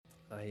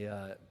I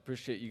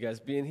appreciate you guys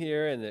being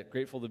here and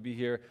grateful to be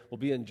here. We'll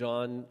be in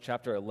John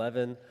chapter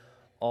 11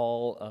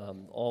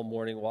 all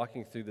morning,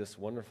 walking through this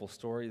wonderful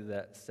story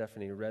that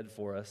Stephanie read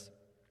for us.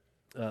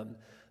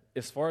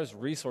 As far as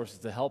resources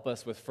to help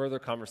us with further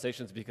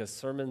conversations, because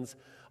sermons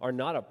are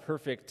not a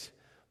perfect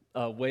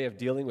way of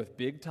dealing with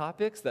big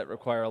topics that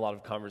require a lot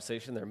of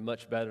conversation. They're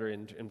much better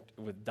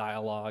with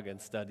dialogue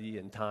and study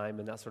and time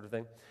and that sort of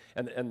thing.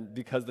 And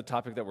because the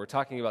topic that we're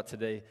talking about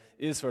today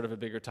is sort of a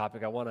bigger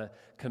topic, I want to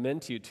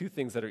commend to you two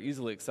things that are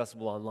easily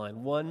accessible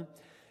online. One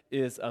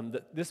is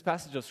this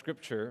passage of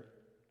Scripture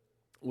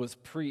was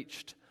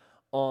preached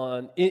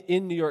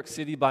in New York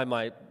City by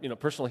my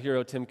personal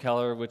hero, Tim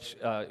Keller, which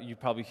you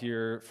probably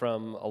hear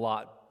from a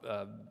lot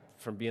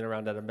from being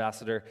around at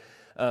Ambassador,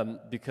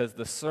 because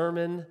the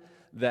sermon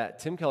that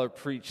Tim Keller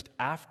preached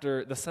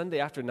the Sunday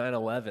after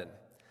 9/11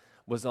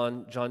 was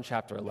on John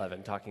chapter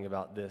 11, talking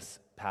about this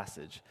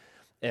passage.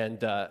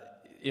 And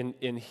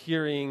in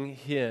hearing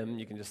him,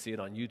 you can just see it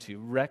on YouTube,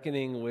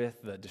 reckoning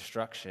with the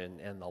destruction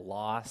and the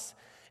loss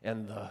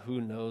and the who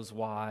knows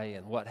why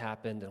and what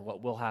happened and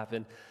what will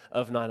happen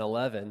of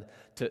 9/11,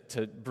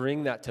 to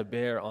bring that to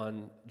bear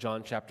on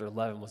John chapter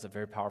 11 was a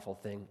very powerful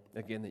thing,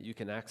 again, that you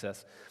can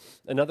access.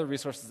 Another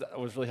resource that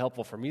was really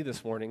helpful for me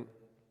this morning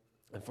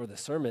and for the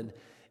sermon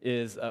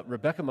is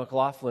Rebecca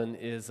McLaughlin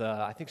is,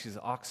 I think she's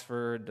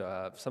Oxford,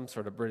 some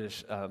sort of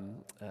British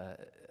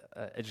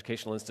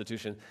educational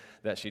institution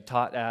that she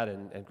taught at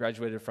and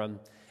graduated from.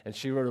 And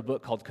she wrote a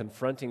book called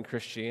Confronting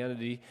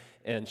Christianity,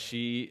 and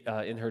she,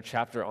 in her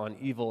chapter on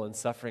evil and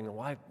suffering and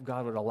why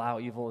God would allow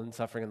evil and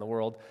suffering in the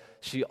world,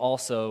 she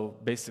also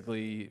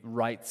basically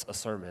writes a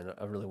sermon,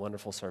 a really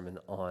wonderful sermon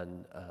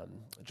on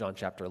John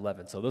chapter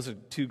 11. So those are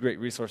two great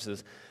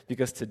resources,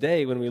 because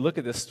today when we look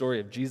at this story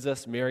of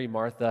Jesus, Mary,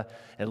 Martha,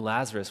 and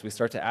Lazarus, we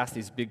start to ask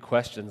these big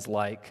questions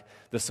like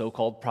the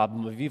so-called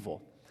problem of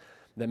evil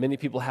that many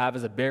people have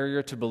as a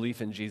barrier to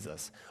belief in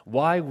Jesus.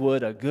 Why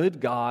would a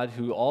good God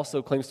who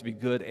also claims to be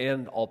good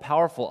and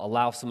all-powerful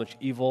allow so much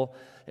evil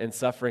and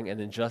suffering and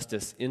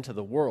injustice into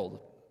the world?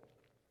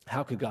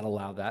 How could God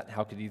allow that?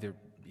 How could either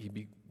he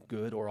be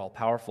good or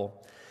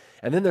all-powerful?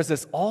 And then there's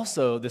this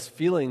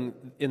feeling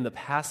in the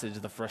passage,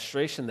 the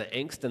frustration, the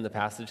angst in the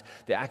passage,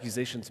 the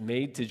accusations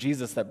made to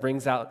Jesus that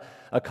brings out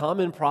a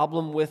common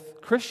problem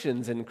with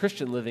Christians and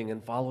Christian living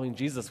and following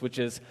Jesus, which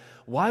is,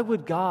 why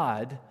would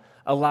God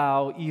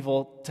allow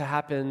evil to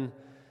happen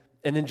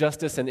and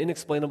injustice and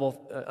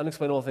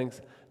unexplainable things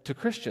to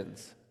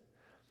Christians?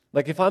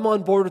 Like, if I'm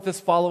on board with this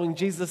following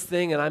Jesus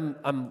thing and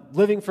I'm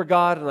living for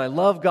God and I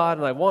love God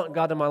and I want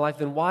God in my life,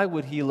 then why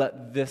would he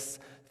let this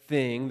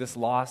thing, this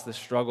loss, this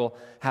struggle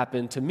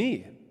happen to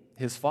me,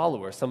 his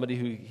follower, somebody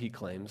who he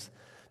claims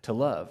to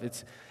love?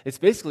 It's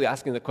basically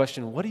asking the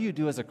question, what do you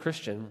do as a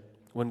Christian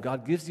when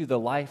God gives you the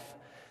life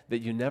that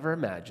you never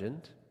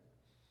imagined,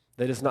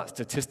 that is not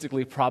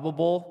statistically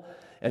probable,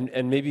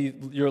 and maybe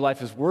your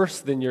life is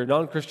worse than your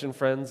non-Christian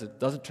friends, it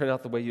doesn't turn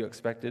out the way you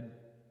expected?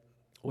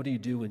 What do you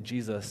do when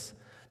Jesus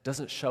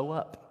doesn't show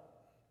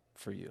up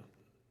for you?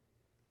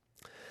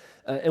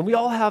 And we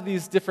all have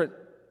these different,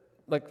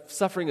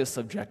 suffering is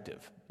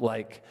subjective.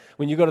 Like,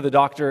 when you go to the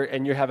doctor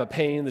and you have a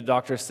pain, the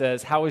doctor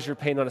says, how is your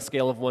pain on a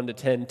scale of 1 to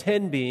 10?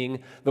 10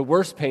 being the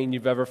worst pain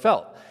you've ever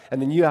felt.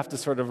 And then you have to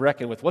sort of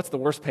reckon with, what's the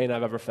worst pain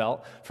I've ever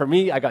felt? For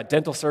me, I got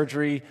dental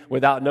surgery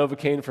without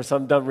Novocaine for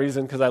some dumb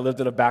reason because I lived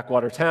in a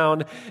backwater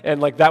town,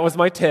 and that was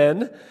my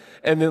 10.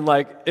 And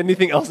then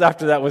anything else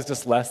after that was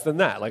just less than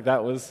that.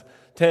 That was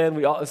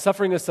 10.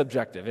 Suffering is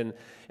subjective.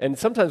 And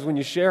sometimes when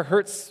you share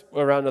hurts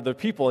around other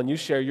people and you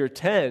share your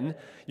 10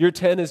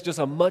 is just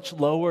a much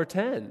lower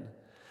 10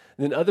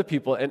 than other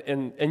people,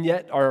 and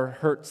yet our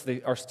hurts,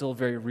 they are still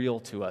very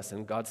real to us,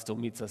 and God still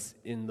meets us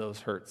in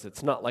those hurts.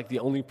 It's not like the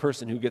only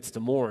person who gets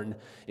to mourn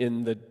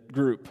in the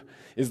group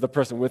is the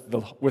person with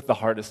the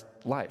hardest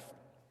life.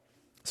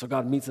 So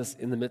God meets us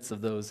in the midst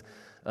of those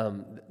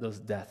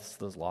deaths,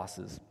 those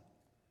losses.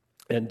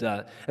 And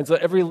so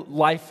every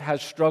life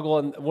has struggle,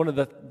 and one of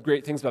the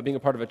great things about being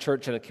a part of a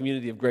church and a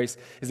community of grace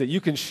is that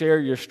you can share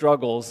your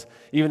struggles,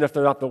 even if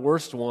they're not the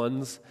worst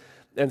ones,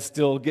 and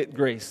still get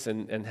grace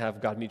and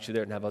have God meet you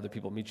there and have other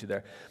people meet you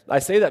there. I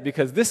say that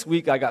because this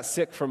week I got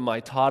sick from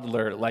my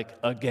toddler,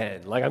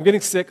 again. I'm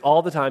getting sick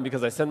all the time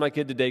because I send my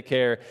kid to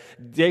daycare.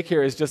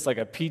 Daycare is just like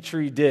a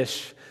petri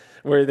dish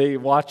where they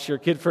watch your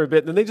kid for a bit,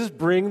 and then they just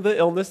bring the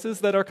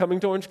illnesses that are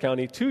coming to Orange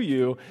County to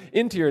you,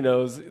 into your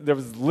nose. There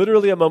was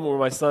literally a moment where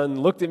my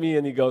son looked at me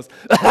and he goes,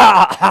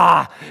 ha,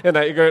 ha, and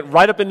I go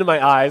right up into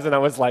my eyes, and I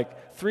was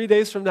like, 3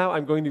 days from now,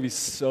 I'm going to be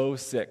so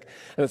sick.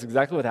 And that's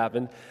exactly what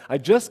happened. I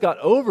just got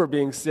over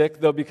being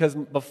sick, though, because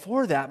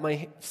before that,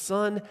 my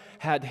son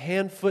had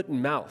hand, foot,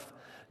 and mouth.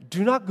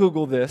 Do not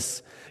Google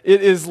this.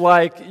 It is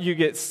like you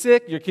get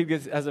sick, your kid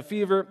has a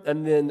fever,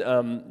 and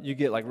then you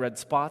get red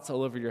spots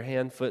all over your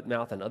hand, foot,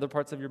 mouth, and other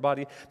parts of your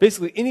body.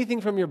 Basically, anything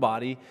from your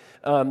body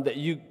that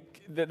you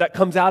that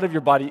comes out of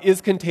your body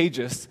is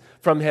contagious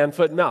from hand,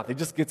 foot, and mouth. It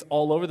just gets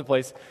all over the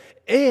place.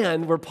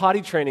 And we're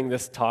potty training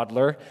this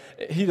toddler.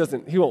 He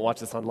won't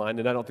watch this online,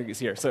 and I don't think he's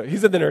here. So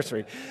he's in the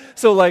nursery.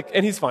 So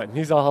and he's fine.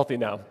 He's all healthy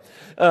now.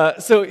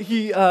 So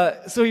he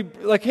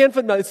like hand,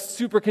 foot, mouth, it's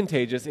super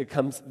contagious. It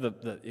comes,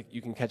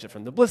 you can catch it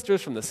from the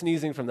blisters, from the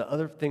sneezing, from the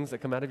other things that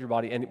come out of your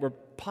body. And we're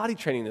potty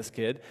training this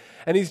kid.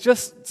 And he's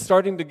just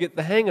starting to get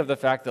the hang of the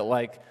fact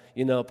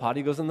that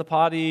potty goes in the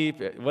potty,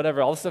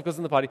 whatever, all this stuff goes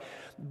in the potty.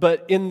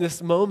 But in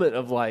this moment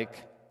of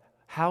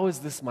how is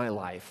this my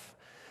life?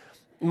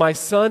 My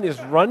son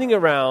is running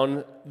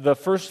around the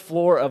first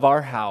floor of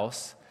our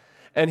house,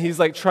 and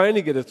he's trying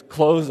to get his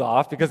clothes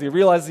off because he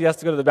realizes he has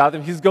to go to the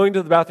bathroom. He's going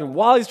to the bathroom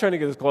while he's trying to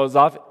get his clothes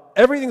off.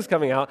 Everything's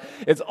coming out.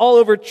 It's all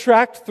over,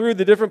 tracked through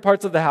the different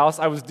parts of the house.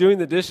 I was doing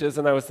the dishes,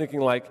 and I was thinking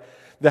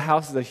the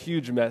house is a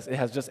huge mess. It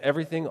has just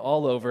everything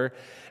all over.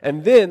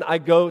 And then I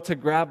go to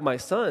grab my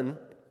son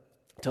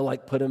to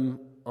put him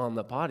on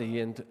the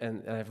potty,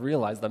 and I've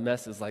realized the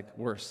mess is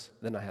worse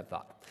than I had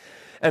thought.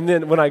 And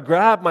then when I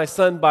grab my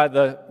son by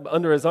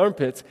under his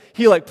armpits,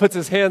 he puts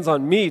his hands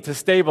on me to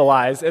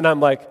stabilize, and I'm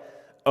like,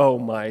 oh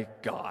my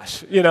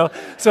gosh,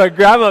 So I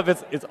grab him up,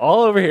 it's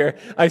all over here.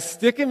 I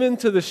stick him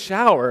into the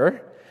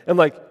shower,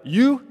 and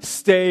you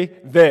stay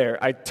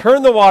there. I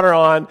turn the water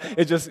on,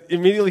 it just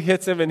immediately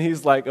hits him, and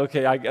he's like,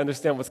 okay, I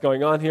understand what's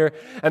going on here.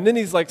 And then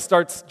he's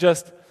starts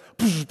just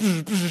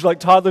like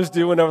toddlers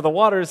do whenever the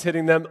water is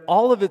hitting them.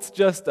 All of it's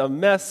just a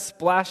mess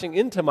splashing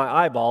into my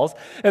eyeballs.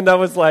 And I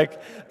was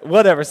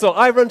whatever. So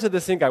I run to the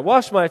sink. I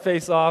wash my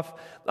face off.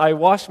 I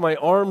wash my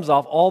arms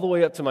off all the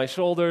way up to my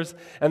shoulders.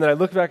 And then I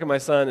look back at my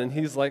son, and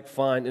he's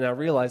fine. And I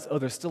realize,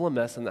 there's still a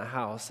mess in the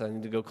house. I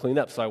need to go clean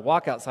up. So I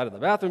walk outside of the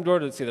bathroom door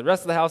to see the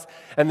rest of the house.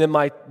 And then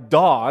my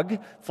dog,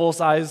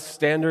 full-size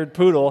standard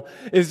poodle,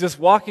 is just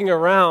walking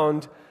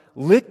around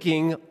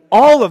licking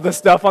all of the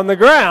stuff on the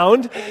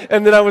ground.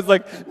 And then I was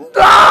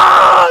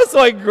ah! So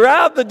I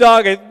grab the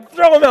dog, I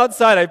throw him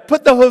outside, I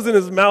put the hose in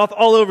his mouth,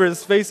 all over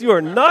his face. You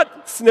are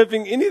not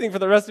sniffing anything for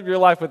the rest of your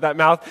life with that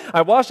mouth.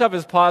 I wash off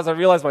his paws. I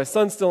realize my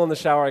son's still in the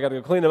shower. I got to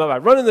go clean him up. I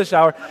run in the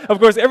shower. Of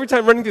course, every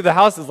time running through the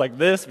house is like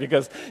this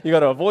because you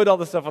got to avoid all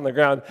the stuff on the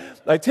ground.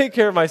 I take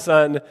care of my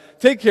son,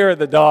 take care of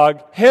the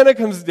dog. Hannah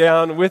comes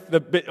down with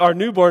our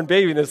newborn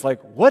baby and is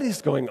what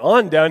is going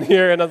on down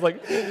here? And I was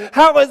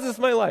how is this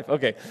my life?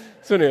 Okay.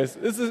 So anyways,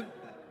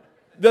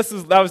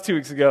 that was 2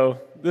 weeks ago.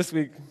 This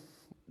week,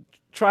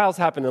 trials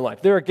happen in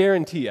life. They're a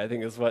guarantee, I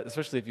think,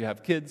 especially if you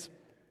have kids.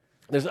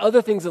 There's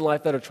other things in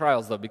life that are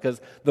trials, though, because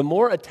the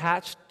more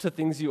attached to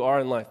things you are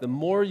in life, the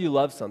more you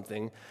love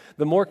something,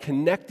 the more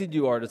connected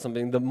you are to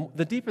something,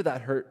 the deeper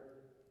that hurt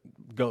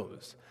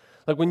goes.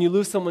 When you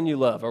lose someone you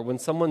love, or when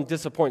someone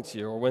disappoints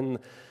you, or when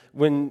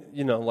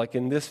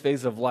in this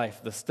phase of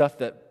life, the stuff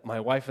that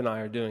my wife and I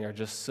are doing are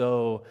just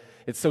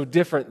it's so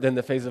different than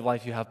the phase of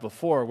life you have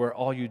before, where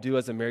all you do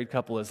as a married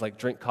couple is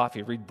drink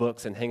coffee, read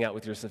books, and hang out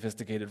with your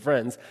sophisticated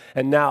friends.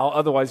 And now,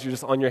 otherwise, you're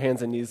just on your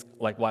hands and knees,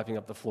 wiping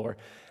up the floor.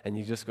 And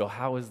you just go,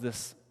 how is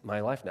this my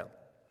life now?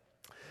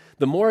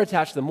 The more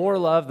attached, the more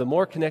love, the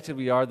more connected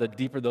we are, the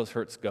deeper those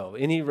hurts go.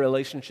 Any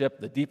relationship,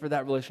 the deeper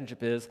that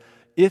relationship is,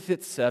 if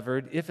it's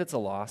severed, if it's a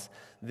loss,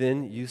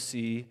 then you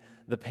see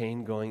the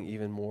pain going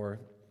even more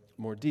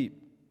deep.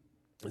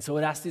 And so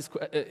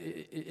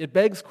it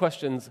begs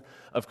questions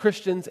of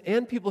Christians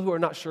and people who are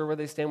not sure where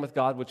they stand with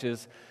God, which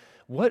is,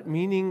 what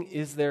meaning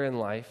is there in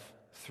life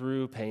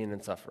through pain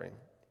and suffering?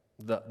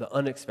 The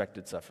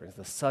unexpected sufferings,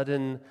 the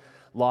sudden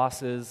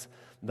losses,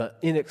 the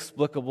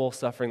inexplicable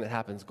suffering that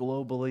happens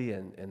globally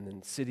and then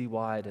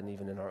citywide and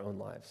even in our own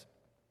lives.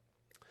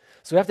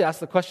 So we have to ask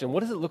the question, what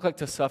does it look like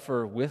to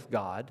suffer with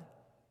God?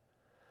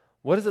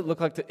 What does it look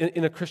like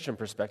in a Christian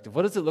perspective?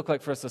 What does it look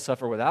like for us to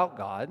suffer without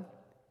God?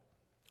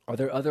 Are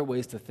there other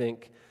ways to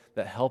think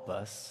that help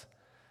us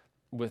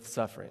with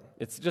suffering?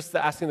 It's just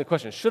asking the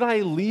question, should I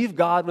leave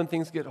God when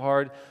things get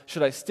hard?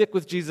 Should I stick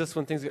with Jesus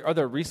when things get hard? Are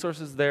there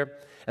resources there?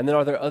 And then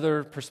are there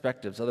other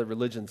perspectives, other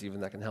religions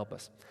even that can help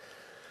us?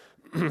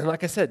 And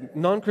like I said,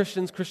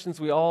 non-Christians, Christians,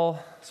 we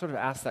all sort of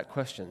ask that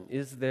question.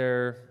 Is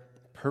there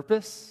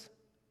purpose?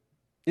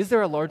 Is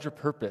there a larger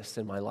purpose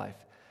in my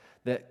life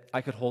that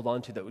I could hold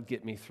on to that would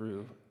get me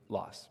through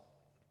loss?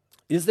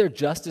 Is there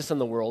justice in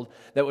the world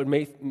that would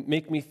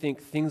make me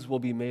think things will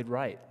be made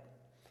right?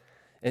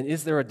 And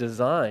is there a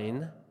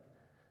design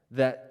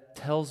that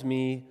tells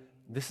me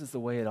this is the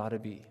way it ought to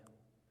be?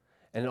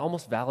 And it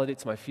almost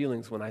validates my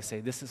feelings when I say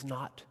this is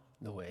not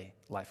the way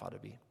life ought to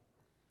be.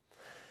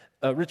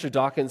 Richard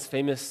Dawkins,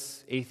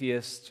 famous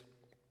atheist,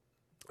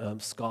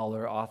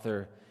 scholar,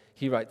 author,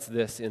 he writes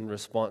this in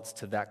response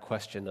to that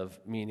question of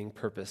meaning,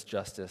 purpose,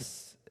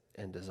 justice,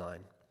 and design.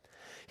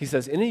 He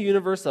says, in a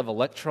universe of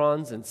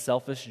electrons and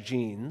selfish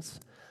genes,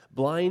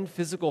 blind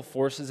physical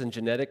forces and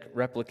genetic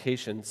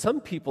replication,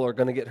 some people are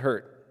going to get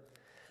hurt,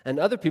 and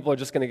other people are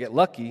just going to get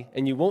lucky,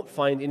 and you won't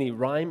find any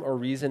rhyme or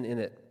reason in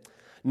it,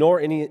 nor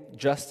any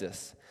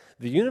justice.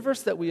 The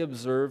universe that we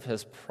observe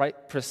has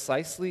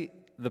precisely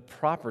the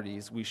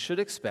properties we should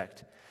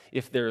expect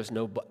if there is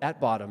at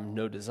bottom,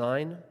 no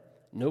design,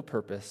 no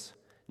purpose,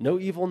 no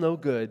evil, no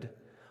good,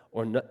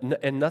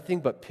 and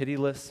nothing but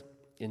pitiless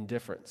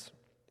indifference.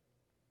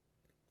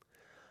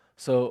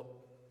 So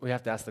we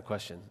have to ask the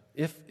question,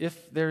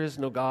 if there is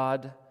no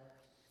God,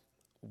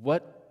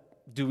 what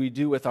do we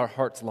do with our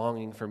heart's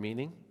longing for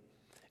meaning?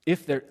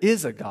 If there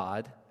is a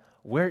God,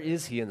 where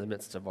is he in the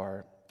midst of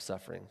our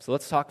suffering? So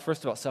let's talk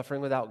first about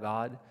suffering without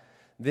God,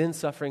 then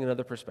suffering in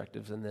other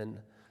perspectives, and then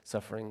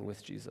suffering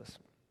with Jesus.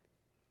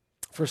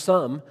 For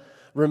some,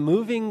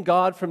 removing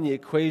God from the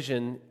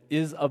equation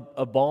is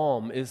a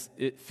balm,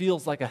 it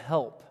feels like a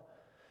help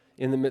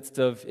in the midst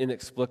of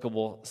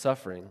inexplicable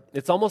suffering.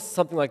 It's almost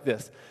something like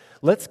this.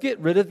 Let's get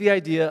rid of the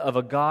idea of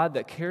a God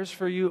that cares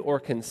for you or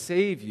can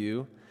save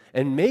you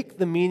and make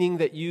the meaning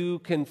that you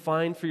can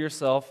find for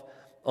yourself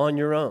on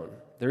your own.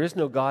 There is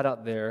no God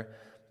out there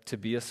to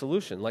be a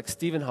solution. Like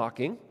Stephen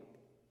Hawking,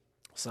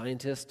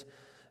 scientist,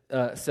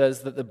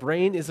 says that the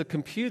brain is a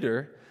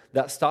computer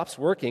that stops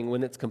working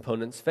when its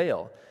components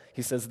fail.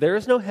 He says, there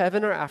is no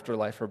heaven or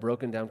afterlife for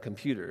broken down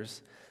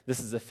computers. This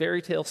is a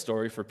fairy tale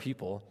story for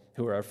people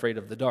who are afraid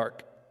of the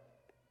dark.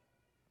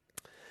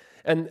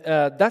 And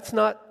that's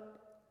not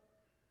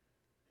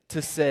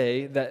to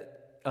say that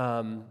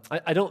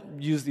I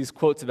don't use these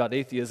quotes about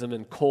atheism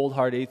and cold,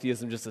 hard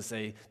atheism just to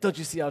say, don't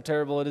you see how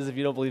terrible it is if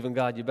you don't believe in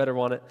God? You better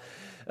want it.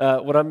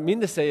 What I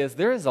mean to say is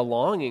there is a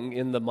longing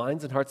in the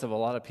minds and hearts of a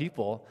lot of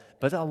people,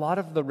 but a lot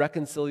of the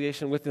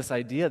reconciliation with this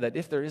idea that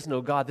if there is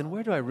no God, then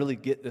where do I really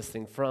get this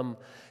thing from?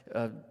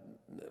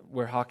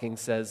 Where Hawking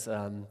says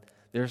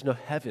there's no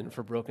heaven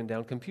for broken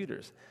down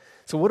computers.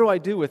 So what do I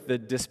do with the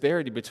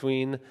disparity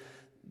between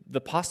the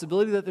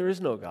possibility that there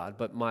is no God,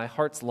 but my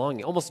heart's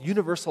longing, almost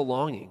universal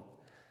longing,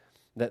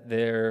 that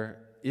there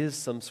is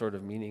some sort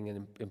of meaning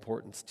and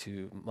importance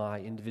to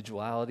my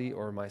individuality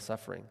or my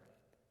suffering?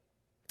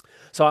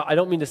 So I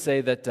don't mean to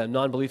say that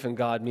non-belief in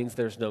God means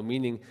there's no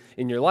meaning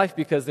in your life,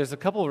 because there's a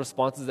couple of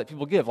responses that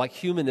people give. Like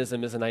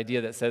humanism is an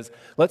idea that says,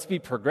 let's be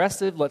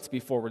progressive, let's be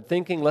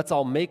forward-thinking, let's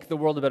all make the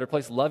world a better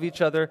place, love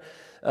each other,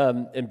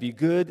 and be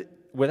good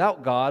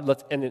without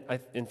God.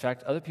 In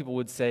fact, other people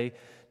would say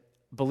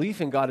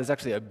belief in God is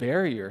actually a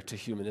barrier to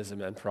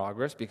humanism and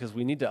progress, because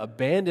we need to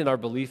abandon our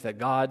belief that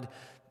God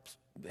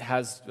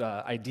has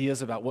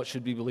ideas about what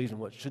should be believed and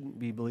what shouldn't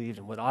be believed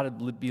and what ought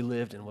to be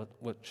lived and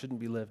what shouldn't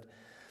be lived.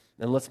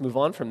 And let's move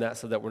on from that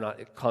so that we're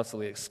not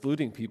constantly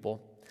excluding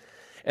people.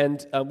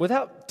 And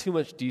without too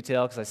much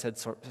detail, because I said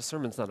the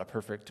sermon's not a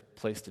perfect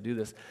place to do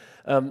this,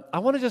 I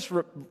want to just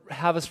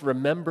have us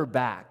remember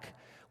back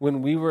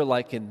when we were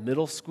like in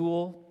middle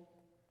school,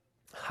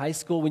 high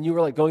school, when you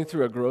were like going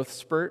through a growth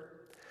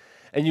spurt,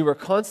 and you were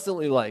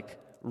constantly like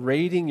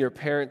raiding your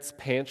parents'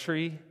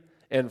 pantry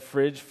and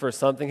fridge for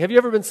something. Have you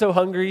ever been so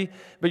hungry,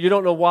 but you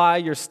don't know why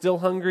you're still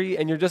hungry,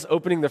 and you're just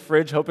opening the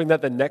fridge hoping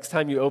that the next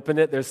time you open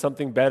it, there's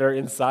something better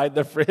inside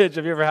the fridge?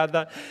 Have you ever had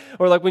that?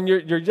 Or like when you're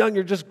young,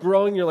 you're just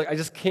growing, you're like, I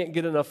just can't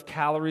get enough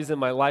calories in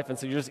my life, and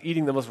so you're just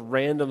eating the most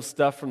random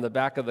stuff from the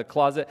back of the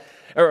closet,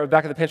 or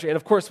back of the pantry. And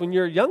of course, when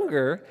you're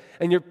younger,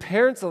 and your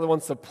parents are the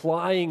ones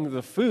supplying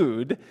the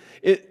food,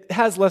 it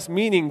has less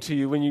meaning to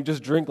you when you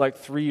just drink like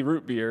 3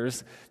 root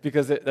beers,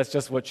 because that's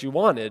just what you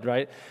wanted,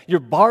 right? You're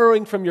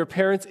borrowing from your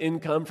parents'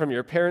 income, from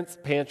your parents'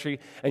 pantry,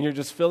 and you're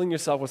just filling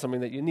yourself with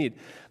something that you need.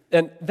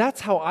 And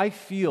that's how I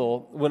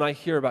feel when I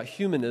hear about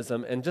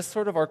humanism and just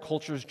sort of our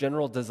culture's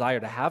general desire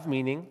to have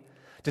meaning,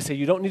 to say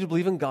you don't need to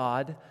believe in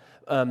God,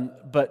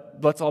 but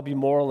let's all be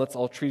moral, let's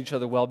all treat each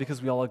other well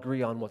because we all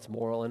agree on what's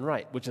moral and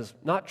right, which is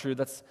not true.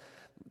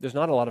 There's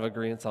not a lot of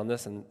agreement on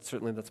this, and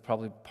certainly that's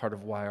probably part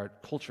of why our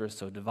culture is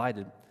so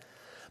divided.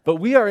 But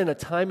we are in a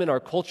time in our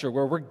culture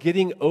where we're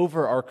getting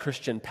over our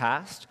Christian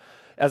past.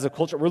 As a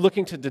culture, we're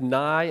looking to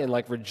deny and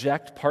like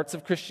reject parts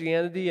of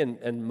Christianity,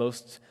 and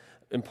most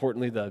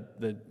importantly,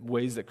 the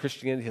ways that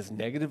Christianity has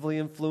negatively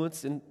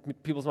influenced in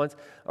people's minds,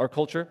 our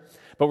culture.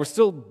 But we're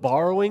still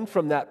borrowing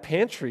from that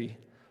pantry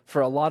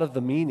for a lot of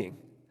the meaning.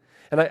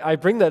 And I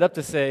bring that up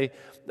to say,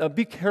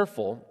 be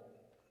careful.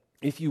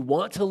 If you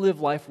want to live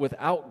life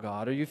without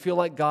God, or you feel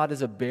like God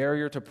is a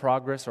barrier to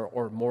progress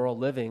or moral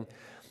living,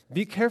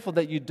 be careful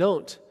that you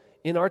don't,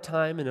 in our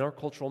time and in our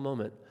cultural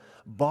moment,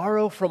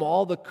 borrow from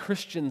all the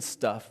Christian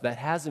stuff that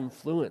has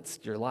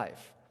influenced your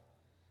life.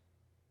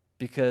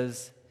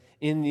 Because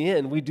in the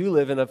end, we do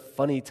live in a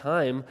funny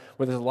time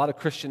where there's a lot of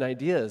Christian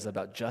ideas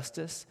about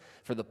justice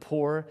for the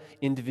poor,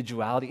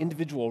 individuality,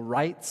 individual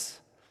rights.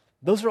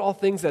 Those are all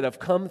things that have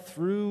come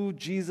through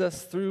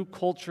Jesus, through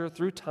culture,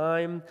 through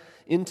time,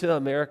 into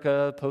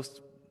America,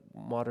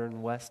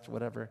 post-modern West,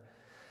 whatever.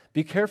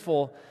 Be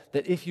careful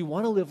that if you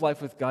want to live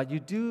life with God, you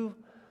do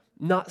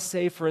not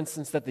say, for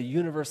instance, that the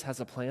universe has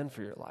a plan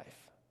for your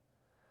life,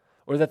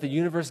 or that the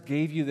universe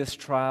gave you this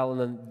trial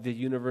and then the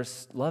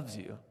universe loves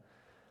you.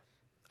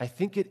 I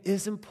think it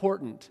is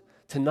important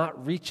to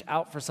not reach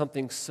out for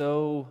something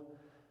so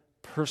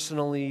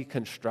personally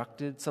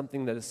constructed,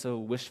 something that is so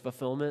wish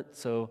fulfillment,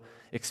 so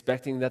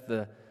expecting that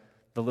the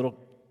little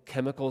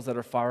chemicals that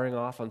are firing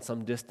off on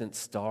some distant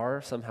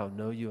star somehow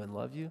know you and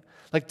love you.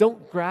 Like,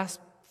 don't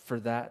grasp for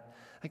that.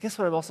 I guess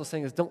what I'm also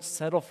saying is don't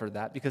settle for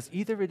that, because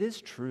either it is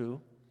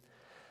true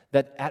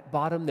that at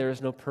bottom there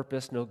is no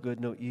purpose, no good,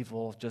 no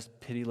evil, just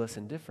pitiless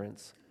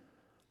indifference,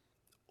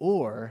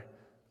 or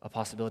a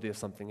possibility of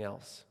something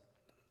else.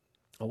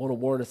 I want to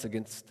warn us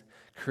against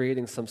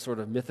creating some sort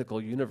of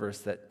mythical universe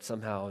that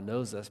somehow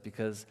knows us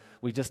because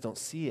we just don't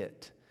see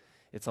it.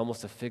 It's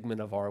almost a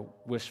figment of our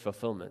wish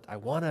fulfillment. I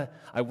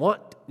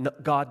want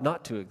God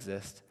not to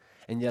exist,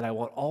 and yet I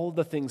want all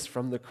the things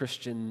from the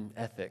Christian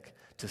ethic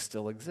to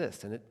still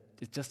exist, and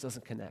it just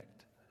doesn't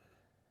connect.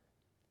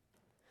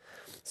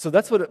 So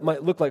that's what it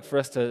might look like for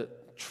us to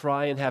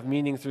try and have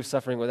meaning through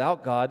suffering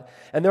without God.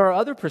 And there are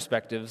other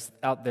perspectives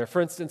out there.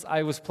 For instance,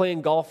 I was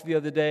playing golf the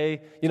other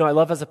day. You know, I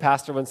love as a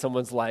pastor when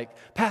someone's like,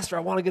 Pastor, I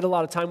want to get a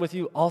lot of time with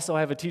you. Also,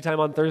 I have a tea time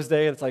on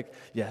Thursday. And it's like,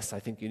 yes,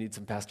 I think you need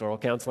some pastoral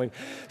counseling.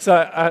 So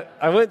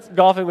I went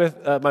golfing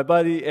with my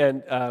buddy,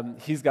 and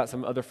he's got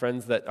some other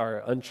friends that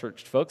are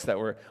unchurched folks that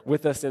were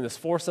with us in this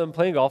foursome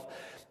playing golf.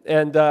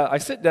 And I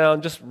sit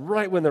down just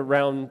right when the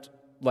round,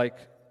 like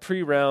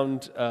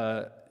pre-round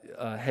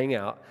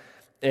hangout,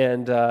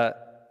 and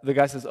the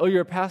guy says, "Oh,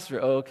 you're a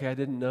pastor." "Oh, okay, I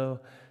didn't know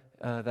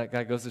that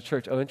guy goes to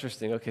church." "Oh,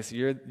 interesting. Okay, so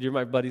you're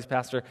my buddy's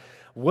pastor.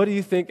 What do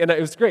you think?" And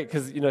it was great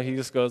because he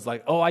just goes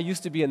like, "Oh, I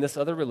used to be in this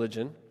other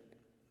religion.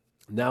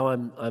 Now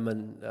I'm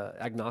an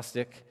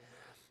agnostic,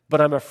 but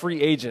I'm a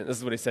free agent." This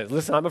is what he says.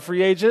 "Listen, I'm a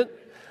free agent.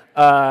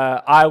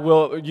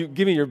 You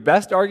give me your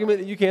best argument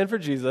that you can for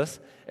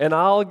Jesus, and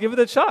I'll give it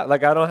a shot.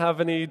 Like I don't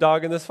have any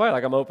dog in this fight.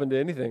 Like I'm open to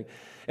anything."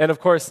 And of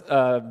course,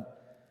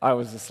 I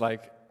was just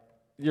like,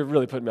 "You're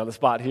really putting me on the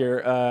spot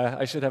here.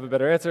 I should have a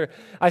better answer."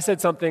 I said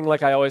something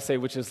like I always say,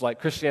 which is like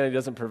Christianity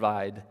doesn't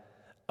provide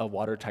a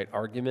watertight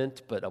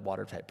argument, but a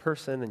watertight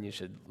person, and you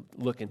should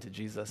look into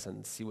Jesus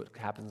and see what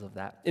happens of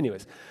that.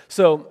 Anyways,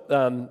 so,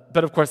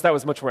 but of course that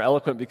was much more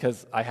eloquent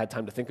because I had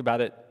time to think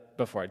about it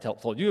before I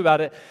told you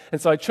about it.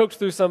 And so I choked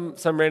through some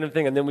random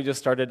thing, and then we just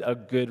started a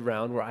good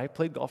round where I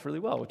played golf really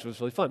well, which was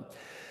really fun.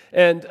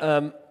 And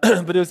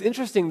but it was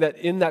interesting that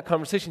in that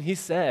conversation he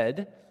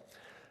said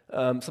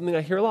something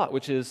I hear a lot,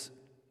 which is,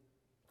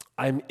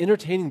 I'm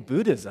entertaining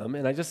Buddhism,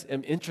 and I just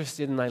am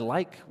interested, and I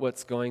like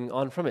what's going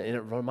on from it. And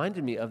it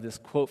reminded me of this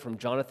quote from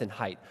Jonathan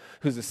Haidt,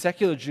 who's a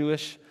secular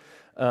Jewish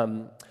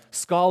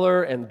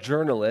scholar and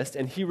journalist,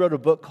 and he wrote a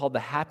book called The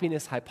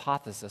Happiness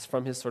Hypothesis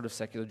from his sort of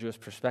secular Jewish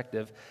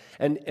perspective.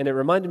 And it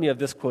reminded me of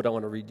this quote I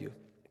want to read you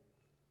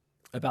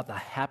about the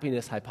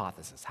happiness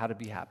hypothesis, how to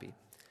be happy.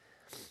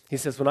 He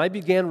says, "When I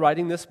began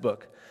writing this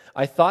book,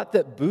 I thought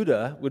that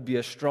Buddha would be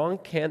a strong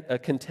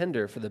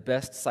contender for the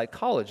best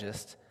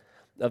psychologist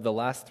of the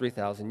last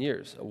 3,000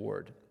 years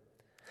award.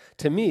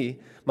 To me,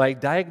 my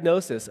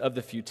diagnosis of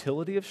the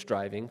futility of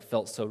striving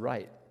felt so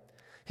right.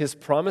 His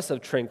promise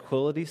of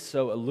tranquility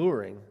so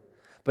alluring.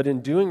 But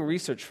in doing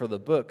research for the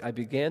book, I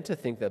began to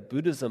think that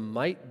Buddhism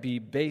might be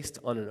based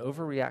on an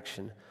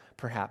overreaction,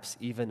 perhaps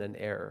even an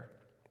error."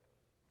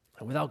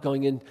 And without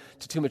going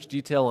into too much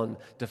detail on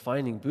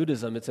defining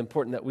Buddhism, it's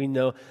important that we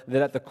know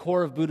that at the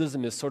core of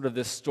Buddhism is sort of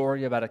this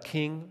story about a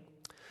king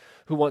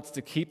who wants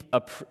to keep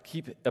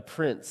a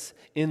prince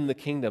in the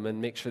kingdom and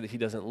make sure that he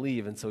doesn't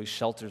leave, and so he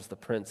shelters the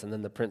prince, and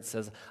then the prince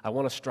says, "I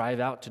want to strive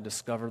out to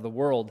discover the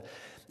world."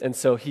 And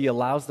so he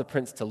allows the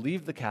prince to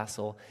leave the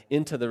castle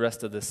into the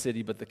rest of the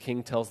city, but the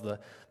king tells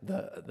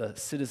the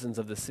citizens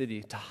of the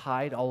city to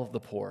hide all of the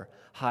poor,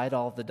 hide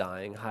all of the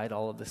dying, hide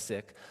all of the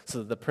sick, so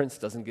that the prince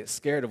doesn't get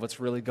scared of what's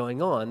really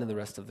going on in the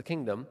rest of the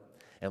kingdom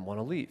and want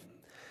to leave.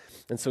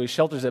 And so he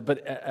shelters it, but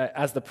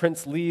as the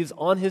prince leaves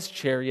on his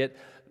chariot,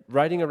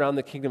 riding around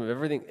the kingdom,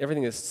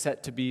 everything is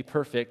set to be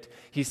perfect,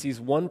 he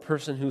sees one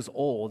person who's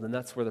old, and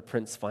that's where the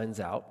prince finds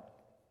out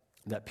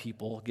that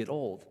people get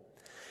old.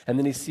 And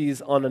then he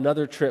sees on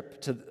another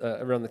trip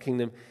around the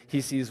kingdom,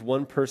 he sees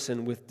one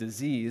person with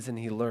disease, and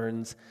he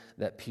learns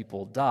that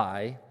people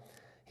die.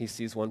 He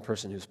sees one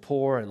person who's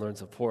poor and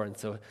learns of poor. And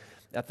so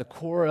at the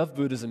core of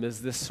Buddhism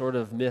is this sort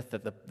of myth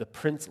that the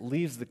prince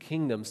leaves the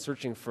kingdom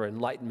searching for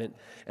enlightenment,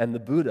 and the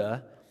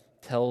Buddha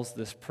tells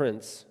this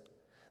prince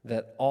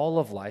that all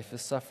of life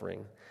is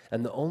suffering,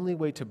 and the only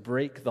way to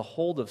break the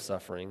hold of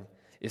suffering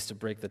is to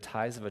break the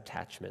ties of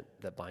attachment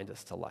that bind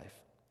us to life.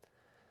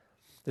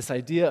 This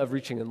idea of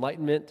reaching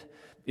enlightenment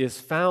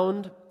is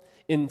found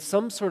in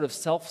some sort of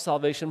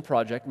self-salvation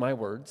project, my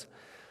words,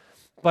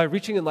 by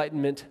reaching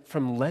enlightenment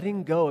from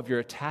letting go of your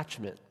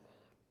attachment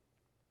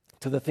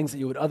to the things that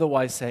you would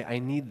otherwise say, "I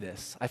need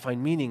this, I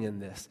find meaning in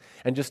this,"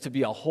 and just to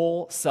be a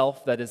whole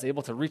self that is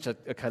able to reach a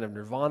kind of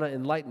nirvana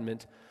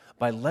enlightenment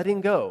by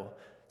letting go,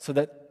 so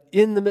that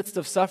in the midst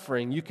of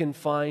suffering, you can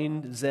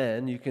find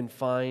Zen, you can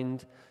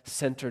find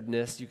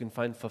centeredness, you can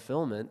find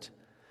fulfillment,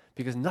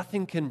 because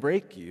nothing can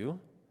break you,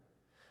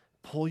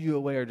 pull you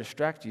away, or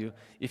distract you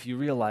if you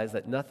realize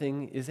that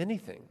nothing is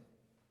anything.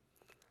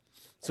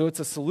 So it's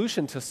a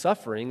solution to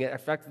suffering. In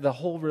fact, the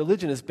whole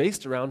religion is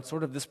based around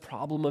sort of this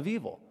problem of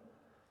evil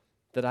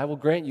that I will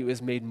grant you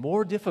is made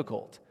more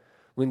difficult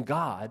when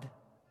God,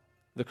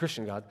 the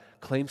Christian God,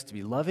 claims to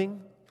be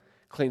loving,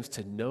 claims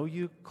to know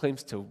you,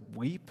 claims to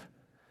weep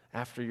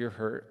after you're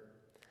hurt,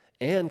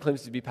 and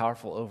claims to be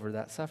powerful over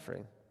that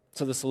suffering.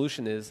 So the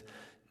solution is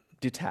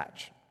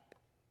detach.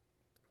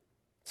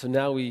 So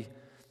now we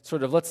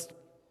sort of, let's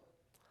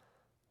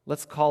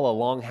call a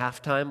long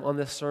halftime on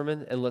this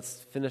sermon, and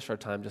let's finish our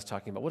time just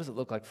talking about what does it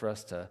look like for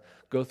us to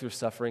go through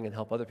suffering and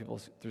help other people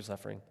through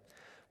suffering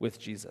with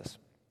Jesus.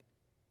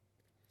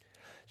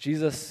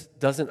 Jesus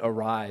doesn't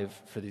arrive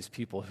for these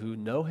people who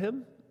know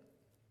him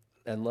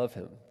and love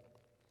him.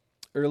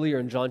 Earlier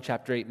in John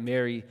chapter 8,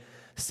 Mary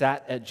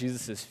sat at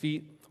Jesus'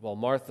 feet while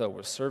Martha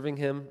was serving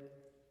him.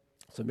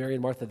 So Mary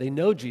and Martha, they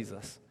know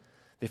Jesus.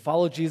 They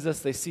follow Jesus.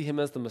 They see him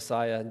as the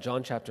Messiah. In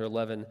John chapter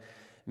 11,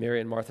 Mary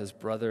and Martha's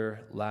brother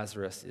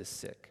Lazarus is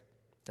sick.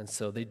 And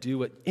so they do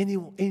what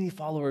any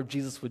follower of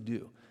Jesus would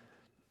do.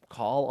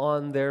 Call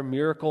on their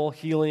miracle,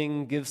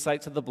 healing, give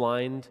sight to the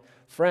blind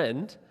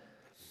friend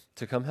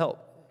to come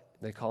help.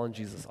 They call on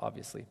Jesus,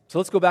 obviously. So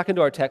let's go back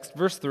into our text.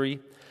 Verse 3,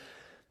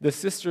 the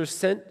sisters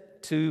sent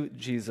to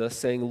Jesus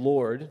saying,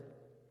 Lord,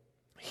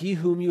 he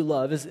whom you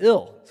love is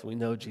ill. So we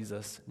know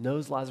Jesus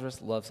knows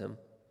Lazarus, loves him.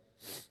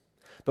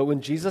 But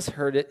when Jesus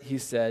heard it, he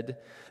said,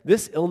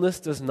 this illness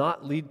does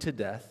not lead to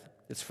death.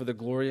 It's for the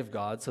glory of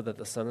God, so that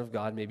the Son of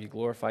God may be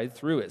glorified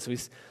through it. So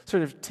he's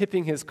sort of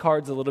tipping his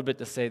cards a little bit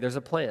to say there's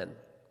a plan.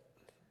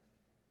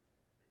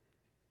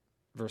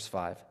 Verse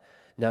 5,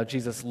 now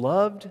Jesus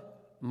loved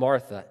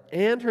Martha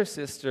and her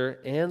sister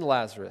and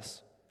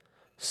Lazarus.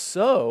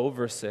 So,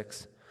 verse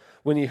 6,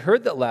 when he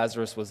heard that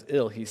Lazarus was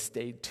ill, he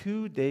stayed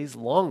 2 days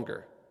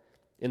longer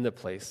in the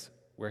place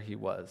where he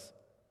was.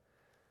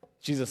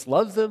 Jesus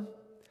loves them.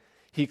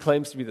 He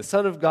claims to be the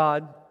Son of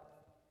God,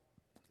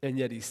 and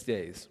yet he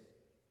stays.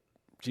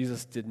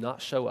 Jesus did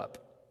not show up.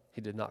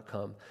 He did not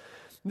come.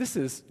 This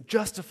is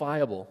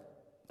justifiable.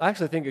 I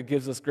actually think it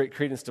gives us great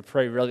credence to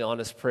pray really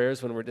honest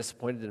prayers when we're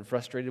disappointed and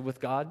frustrated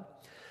with God,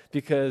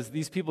 because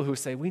these people who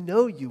say, we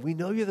know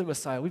you're the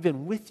Messiah, we've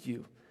been with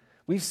you,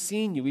 we've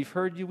seen you, we've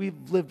heard you,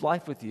 we've lived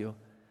life with you,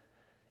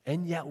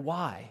 and yet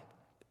why?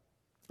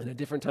 And at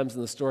different times in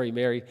the story,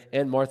 Mary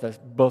and Martha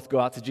both go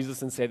out to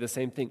Jesus and say the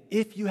same thing.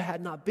 If you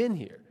had been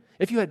here,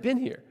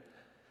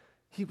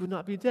 he would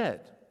not be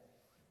dead.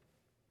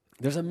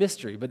 There's a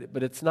mystery,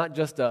 but it's not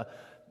just a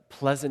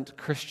pleasant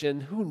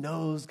Christian. Who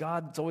knows?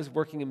 God's always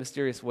working in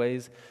mysterious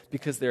ways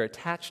because they're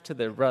attached to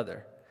their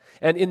brother.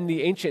 And in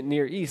the ancient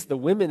Near East, the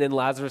women in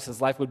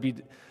Lazarus' life would be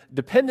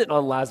dependent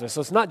on Lazarus.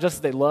 So it's not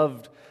just they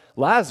loved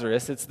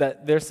Lazarus, it's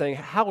that they're saying,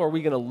 how are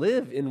we going to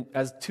live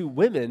as two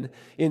women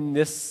in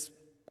this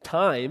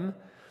time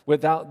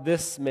without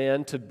this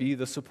man to be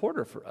the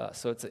supporter for us?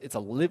 So it's a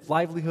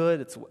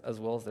livelihood as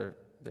well as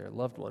their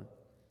loved one.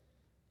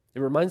 It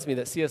reminds me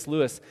that C.S.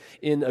 Lewis,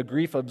 in A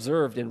Grief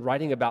Observed, in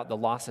writing about the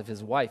loss of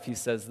his wife, he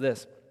says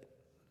this,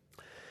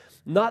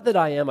 not that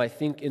I am, I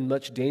think, in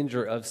much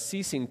danger of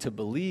ceasing to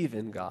believe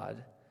in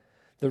God.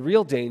 The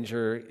real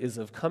danger is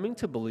of coming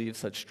to believe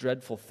such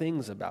dreadful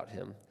things about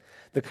him.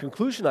 The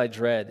conclusion I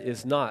dread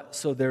is not,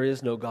 so there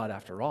is no God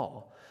after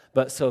all,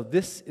 but so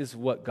this is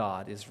what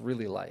God is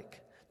really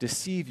like.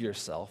 Deceive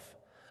yourself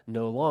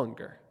no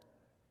longer.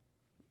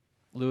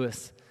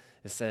 Lewis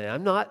is saying,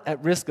 I'm not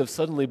at risk of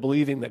suddenly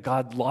believing that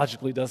God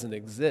logically doesn't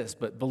exist,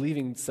 but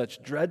believing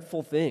such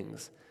dreadful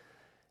things.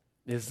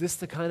 Is this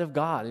the kind of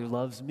God who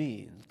loves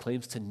me and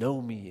claims to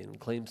know me and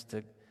claims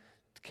to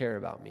care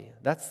about me?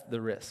 That's the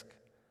risk.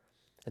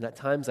 And at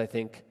times I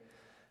think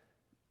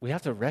we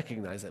have to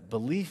recognize that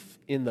belief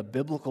in the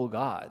biblical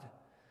God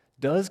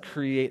does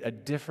create a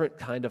different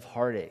kind of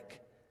heartache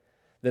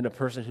than a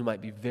person who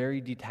might be very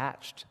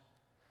detached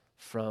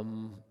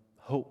from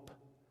hope,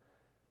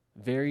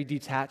 very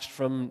detached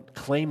from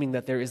claiming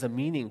that there is a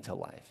meaning to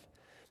life.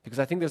 Because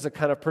I think there's a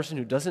kind of person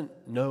who doesn't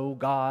know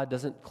God,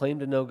 doesn't claim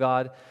to know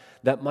God,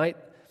 that might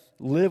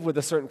live with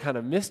a certain kind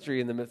of mystery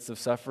in the midst of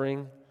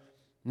suffering,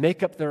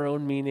 make up their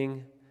own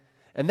meaning,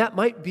 and that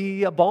might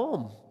be a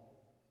balm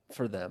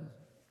for them.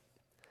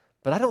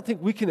 But I don't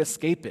think we can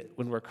escape it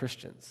when we're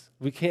Christians.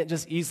 We can't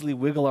just easily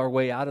wiggle our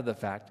way out of the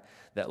fact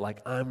that,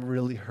 like, I'm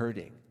really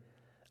hurting,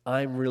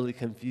 I'm really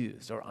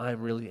confused, or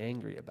I'm really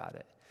angry about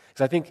it.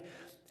 Because I think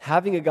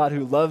having a God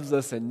who loves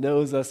us and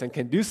knows us and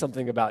can do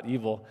something about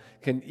evil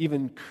can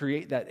even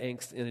create that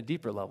angst in a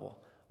deeper level.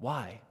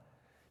 Why?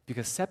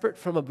 Because separate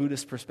from a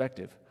Buddhist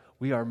perspective,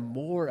 we are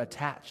more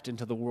attached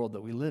into the world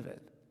that we live in.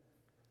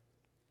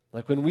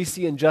 Like when we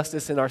see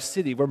injustice in our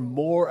city, we're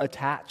more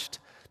attached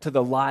to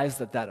the lives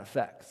that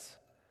affects.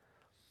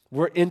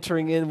 We're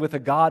entering in with a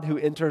God who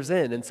enters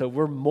in, and so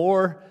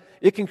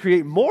it can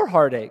create more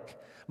heartache,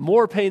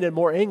 more pain and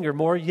more anger,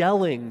 more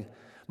yelling,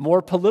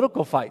 more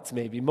political fights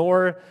maybe,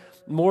 more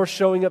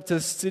showing up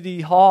to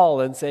City Hall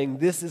and saying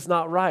this is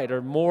not right,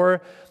 or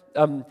more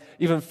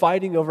even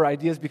fighting over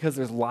ideas because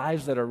there's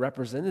lives that are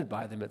represented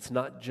by them. It's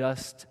not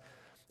just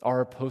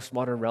our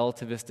postmodern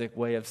relativistic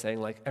way of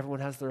saying, like, everyone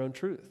has their own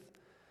truth.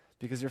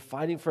 Because you're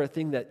fighting for a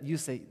thing that you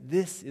say,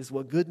 this is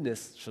what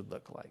goodness should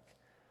look like.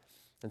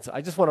 And so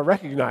I just want to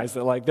recognize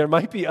that, like, there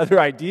might be other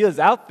ideas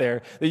out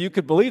there that you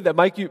could believe that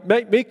might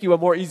make you a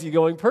more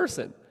easygoing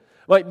person,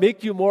 might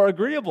make you more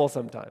agreeable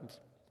sometimes.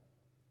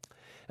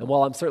 And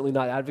while I'm certainly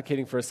not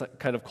advocating for a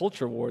kind of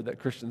culture war that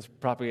Christians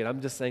propagate, I'm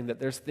just saying that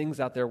there's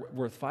things out there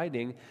worth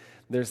fighting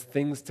There's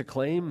things to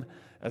claim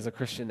as a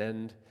Christian,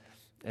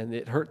 and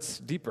it hurts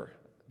deeper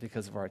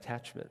because of our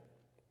attachment.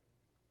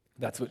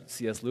 That's what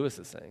C.S. Lewis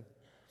is saying.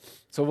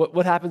 So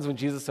what happens when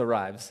Jesus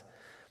arrives?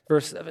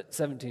 Verse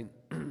 17.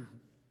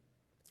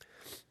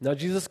 Now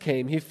Jesus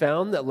came. He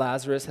found that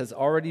Lazarus has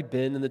already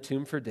been in the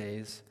tomb for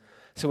days.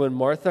 So when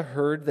Martha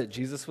heard that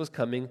Jesus was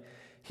coming,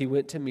 he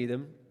went to meet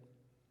him.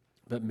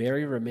 But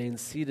Mary remained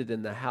seated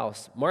in the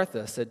house.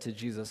 Martha said to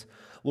Jesus,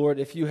 Lord,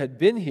 if you had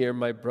been here,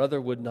 my brother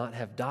would not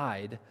have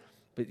died.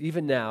 But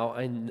even now,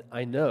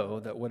 I know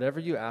that whatever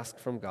you ask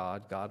from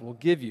God, God will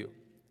give you.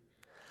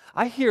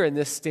 I hear in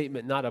this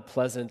statement not a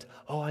pleasant,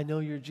 oh, I know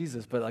you're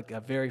Jesus, but like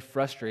a very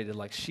frustrated,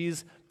 like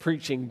she's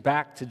preaching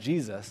back to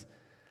Jesus.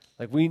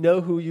 Like, we know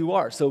who you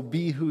are, so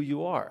be who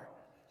you are.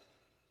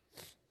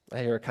 I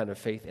hear a kind of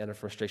faith and a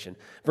frustration.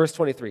 Verse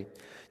 23,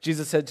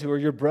 Jesus said to her,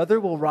 your brother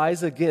will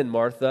rise again,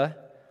 Martha.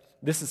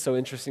 This is so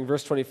interesting.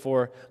 Verse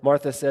 24,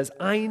 Martha says,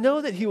 I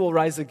know that he will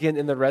rise again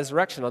in the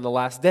resurrection on the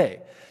last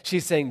day.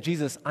 She's saying,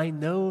 Jesus, I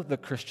know the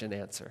Christian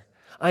answer.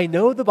 I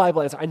know the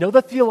Bible answer. I know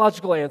the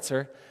theological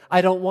answer.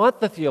 I don't want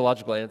the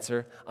theological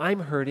answer. I'm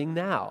hurting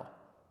now.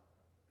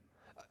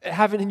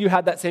 Haven't you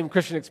had that same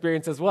Christian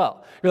experience as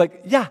well? You're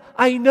like, yeah,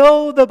 I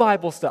know the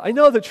Bible stuff. I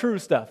know the true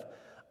stuff.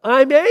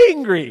 I'm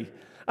angry.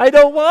 I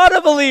don't want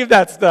to believe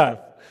that stuff.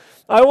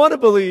 I want to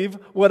believe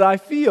what I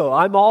feel.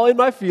 I'm all in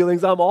my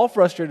feelings. I'm all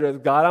frustrated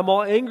with God. I'm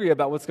all angry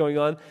about what's going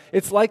on.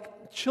 It's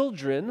like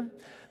children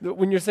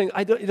when you're saying,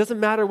 it doesn't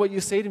matter what you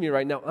say to me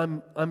right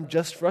now. I'm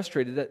just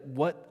frustrated at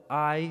what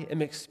I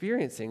am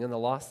experiencing and the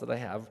loss that I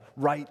have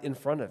right in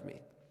front of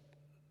me.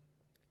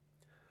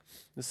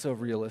 It's so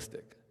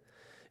realistic.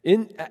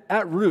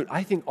 At root,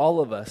 I think all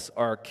of us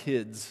are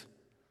kids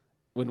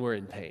when we're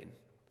in pain.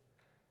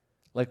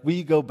 Like,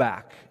 we go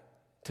back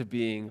to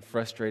being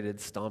frustrated,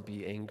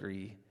 stompy,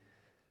 angry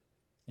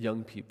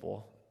young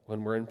people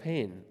when we're in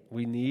pain.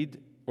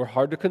 We're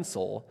hard to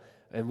console,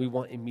 and we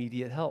want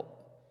immediate help.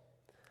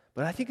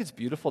 But I think it's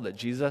beautiful that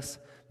Jesus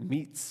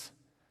meets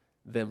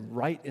them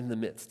right in the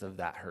midst of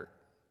that hurt.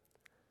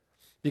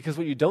 Because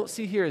what you don't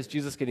see here is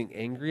Jesus getting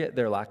angry at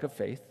their lack of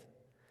faith.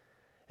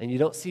 And you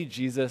don't see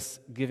Jesus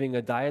giving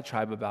a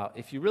diatribe about,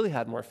 if you really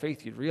had more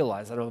faith, you'd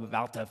realize that I'm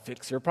about to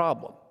fix your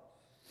problem.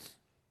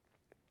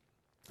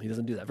 He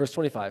doesn't do that. Verse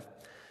 25,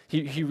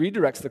 he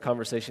redirects the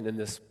conversation in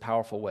this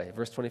powerful way.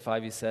 Verse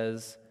 25, he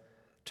says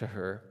to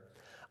her,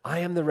 I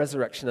am the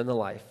resurrection and the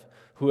life.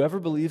 Whoever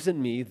believes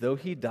in me, though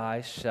he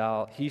die,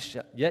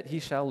 yet he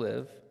shall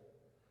live.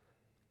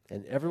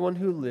 And everyone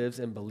who lives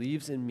and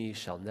believes in me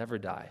shall never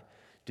die.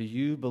 Do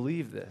you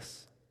believe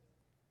this?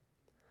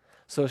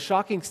 So a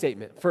shocking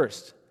statement.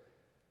 First,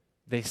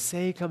 they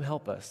say, come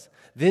help us.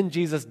 Then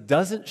Jesus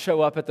doesn't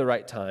show up at the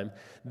right time.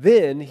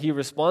 Then he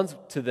responds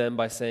to them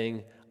by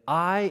saying,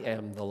 I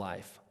am the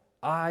life.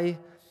 I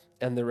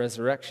am the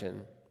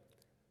resurrection.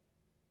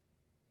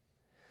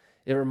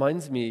 It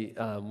reminds me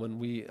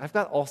I've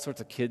got all sorts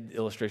of kid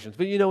illustrations,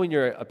 but when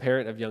you're a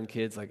parent of young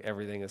kids, like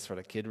everything is sort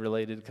of kid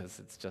related because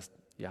it's just,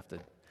 you have to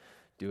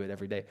do it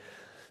every day.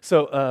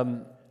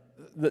 So,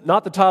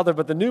 not the toddler,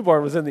 but the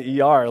newborn was in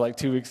the ER like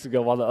 2 weeks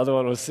ago while the other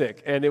one was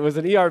sick. And it was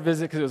an ER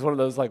visit because it was one of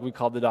those, like, we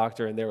called the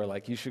doctor and they were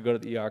like, you should go to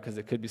the ER because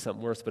it could be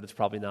something worse, but it's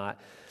probably not.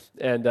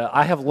 And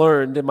I have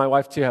learned, and my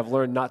wife too, have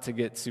learned not to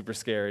get super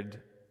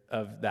scared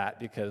of that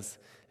because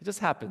it just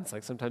happens.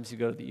 Like, sometimes you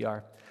go to the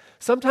ER.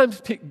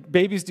 Sometimes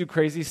babies do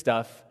crazy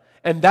stuff,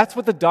 and that's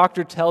what the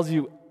doctor tells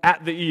you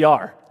at the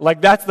ER.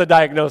 Like, that's the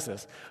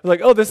diagnosis.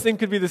 Like, oh, this thing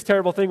could be this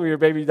terrible thing where your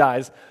baby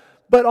dies.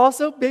 But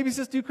also, babies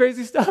just do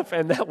crazy stuff,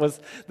 and that was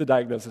the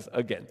diagnosis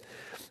again.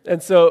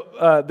 And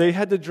so they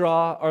had to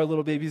draw our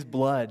little baby's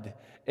blood,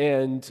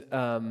 and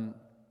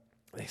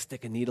they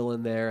stick a needle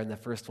in there, and the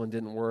first one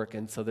didn't work,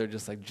 and so they're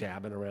just like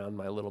jabbing around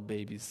my little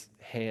baby's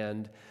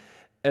hand.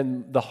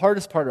 And the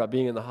hardest part about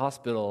being in the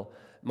hospital,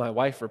 my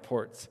wife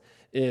reports,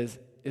 is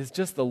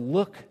just the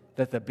look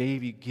that the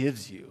baby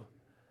gives you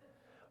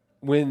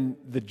when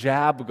the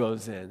jab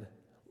goes in.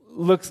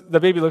 The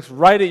baby looks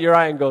right at your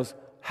eye and goes,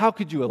 how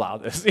could you allow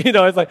this?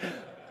 It's like,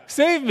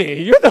 save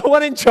me. You're the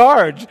one in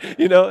charge.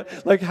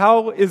 Like,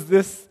 how is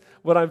this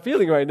what I'm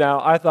feeling right now?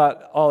 I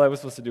thought all I was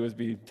supposed to do was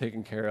be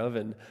taken care of,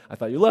 and I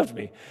thought you loved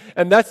me.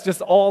 And that's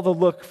just all the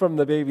look from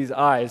the baby's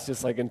eyes,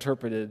 just like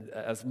interpreted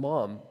as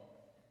mom.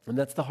 And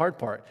that's the hard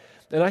part.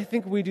 And I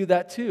think we do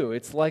that too.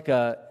 It's like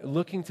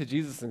looking to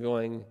Jesus and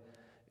going,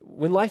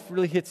 when life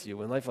really hits you,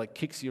 when life like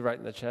kicks you right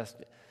in the chest,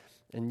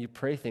 and you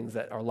pray things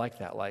that are like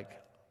that, like,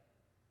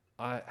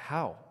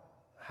 how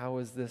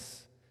is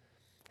this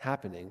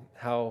happening?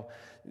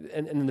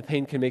 And the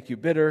pain can make you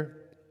bitter,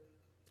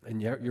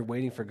 and you're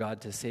waiting for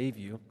God to save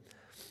you.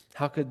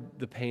 How could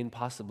the pain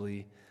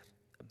possibly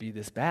be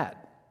this bad?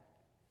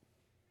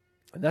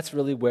 And that's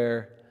really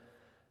where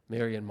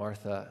Mary and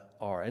Martha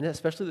are, and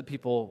especially the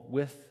people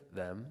with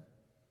them.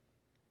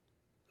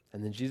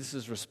 And then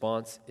Jesus'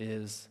 response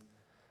is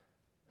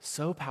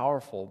so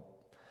powerful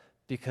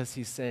because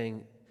he's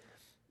saying,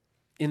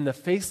 in the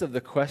face of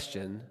the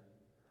question,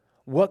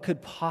 what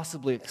could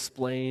possibly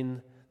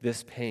explain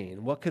this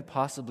pain? What could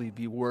possibly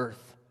be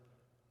worth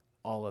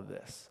all of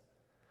this?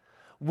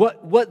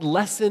 What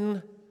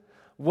lesson,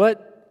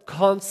 what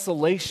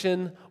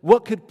consolation,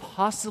 what could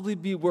possibly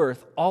be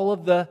worth all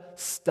of the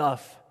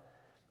stuff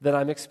that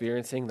I'm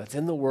experiencing that's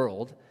in the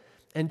world?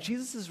 And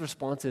Jesus'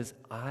 response is,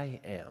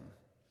 I am.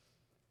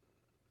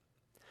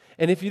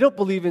 And if you don't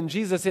believe in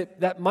Jesus,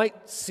 that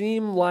might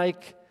seem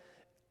like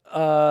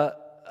an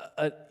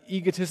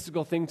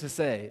egotistical thing to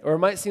say, or it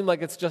might seem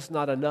like it's just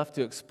not enough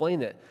to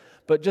explain it.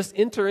 But just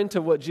enter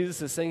into what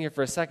Jesus is saying here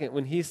for a second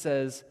when he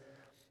says,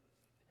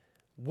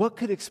 what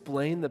could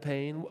explain the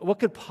pain? What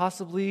could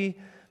possibly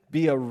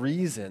be a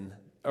reason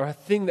or a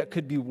thing that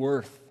could be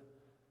worth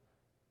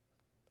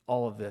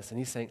all of this? And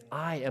he's saying,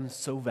 I am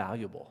so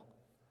valuable.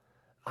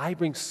 I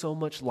bring so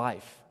much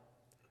life.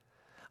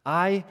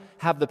 I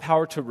have the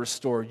power to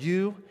restore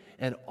you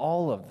and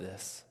all of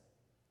this,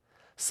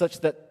 such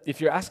that if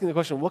you're asking the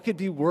question, what could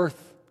be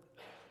worth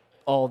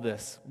all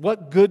this?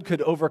 What good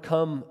could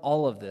overcome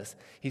all of this?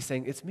 He's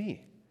saying, it's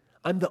me.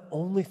 I'm the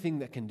only thing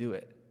that can do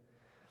it.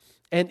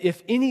 And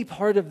if any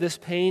part of this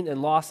pain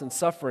and loss and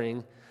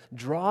suffering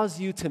draws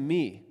you to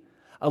me,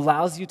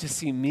 allows you to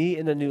see me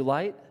in a new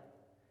light,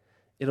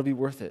 it'll be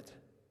worth it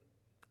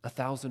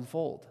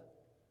 1,000-fold.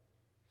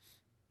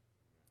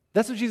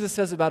 That's what Jesus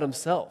says about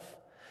himself.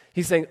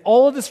 He's saying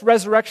all of this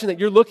resurrection that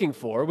you're looking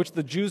for, which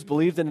the Jews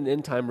believed in an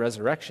end-time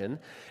resurrection,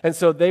 and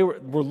so they were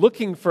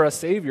looking for a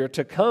Savior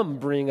to come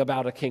bring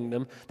about a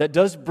kingdom that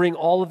does bring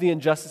all of the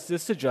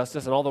injustices to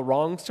justice and all the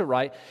wrongs to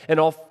right, and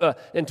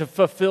to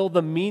fulfill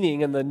the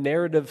meaning and the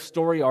narrative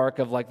story arc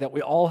of like that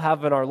we all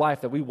have in our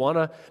life, that we want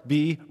to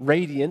be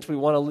radiant, we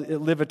want to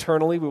live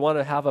eternally, we want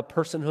to have a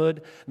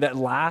personhood that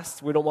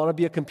lasts, we don't want to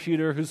be a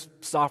computer whose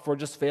software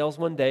just fails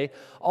one day.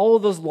 All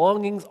of those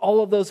longings,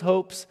 all of those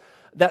hopes,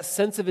 that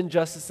sense of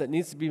injustice that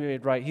needs to be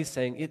made right, he's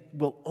saying, it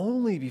will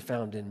only be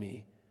found in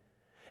me.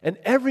 And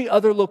every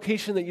other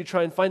location that you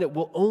try and find it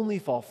will only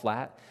fall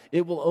flat.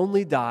 It will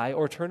only die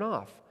or turn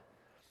off.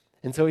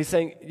 And so he's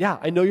saying, yeah,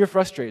 I know you're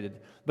frustrated,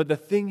 but the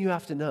thing you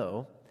have to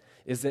know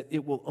is that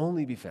it will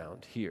only be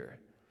found here.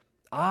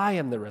 I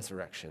am the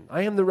resurrection.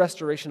 I am the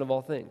restoration of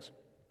all things.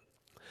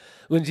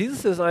 When Jesus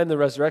says, I am the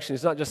resurrection,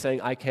 he's not just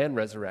saying, I can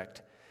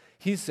resurrect.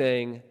 He's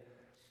saying,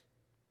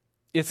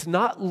 it's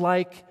not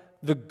like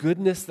the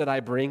goodness that I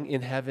bring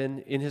in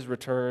heaven, in his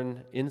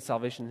return, in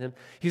salvation in him.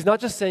 He's not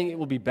just saying it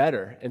will be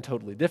better and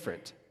totally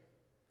different.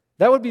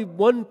 That would be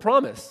one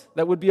promise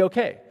that would be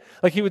okay.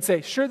 Like he would say,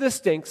 sure, this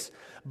stinks,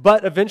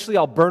 but eventually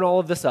I'll burn all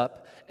of this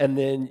up, and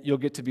then you'll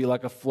get to be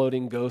like a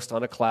floating ghost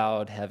on a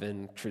cloud,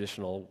 heaven,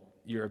 traditional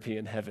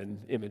European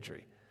heaven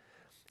imagery.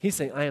 He's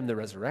saying, I am the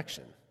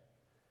resurrection.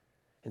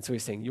 And so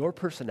he's saying, your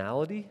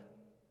personality,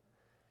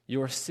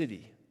 your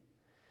city,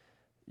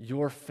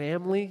 your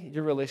family,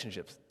 your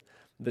relationships,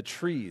 the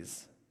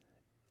trees,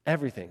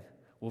 everything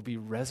will be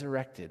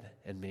resurrected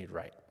and made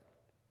right.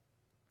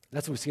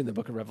 That's what we see in the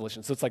book of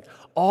Revelation. So it's like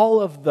all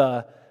of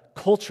the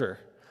culture,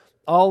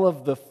 all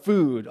of the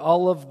food,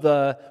 all of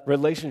the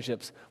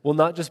relationships will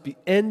not just be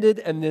ended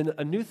and then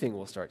a new thing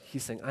will start.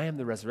 He's saying, I am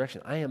the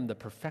resurrection. I am the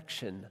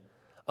perfection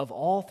of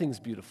all things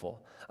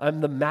beautiful.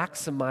 I'm the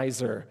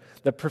maximizer,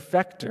 the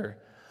perfecter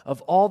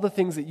of all the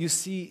things that you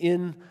see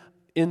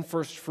in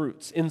first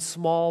fruits, in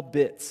small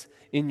bits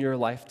in your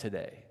life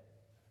today.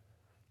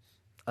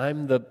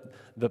 I'm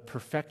the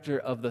perfecter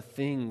of the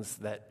things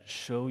that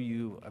show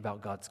you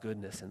about God's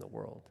goodness in the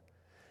world.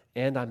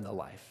 And I'm the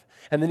life.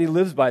 And then he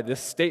lives by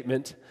this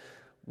statement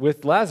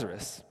with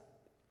Lazarus.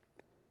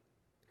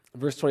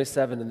 Verse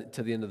 27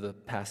 to the end of the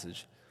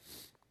passage.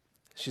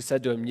 She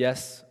said to him,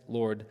 yes,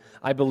 Lord,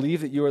 I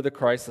believe that you are the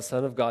Christ, the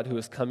Son of God, who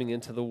is coming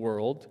into the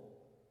world.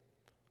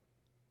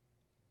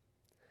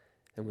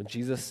 And when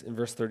Jesus, in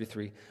verse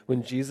 33,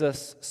 when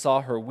Jesus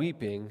saw her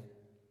weeping,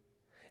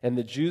 and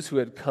the Jews who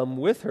had come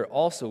with her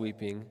also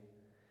weeping,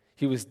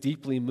 he was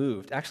deeply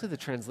moved. Actually, the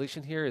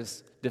translation here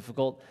is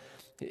difficult.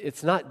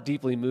 It's not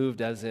deeply moved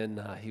as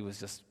in he was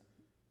just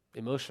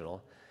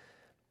emotional.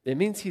 It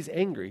means he's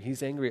angry.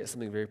 He's angry at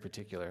something very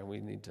particular, and we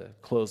need to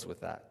close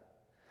with that.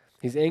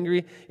 He's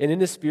angry and in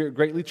his spirit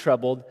greatly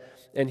troubled,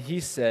 and he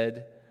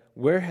said,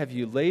 where have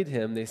you laid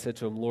him? They said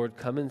to him, Lord,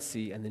 come and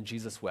see. And then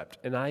Jesus wept.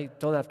 And I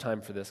don't have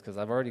time for this because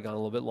I've already gone a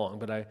little bit long,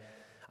 but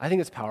I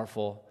think it's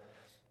powerful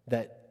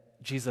that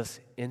Jesus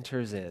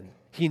enters in.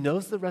 He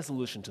knows the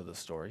resolution to the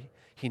story.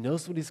 He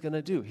knows what he's going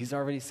to do. He's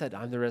already said,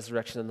 I'm the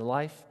resurrection and the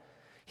life.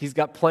 He's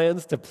got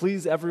plans to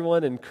please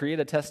everyone and create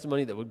a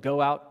testimony that would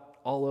go out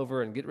all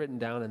over and get written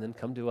down and then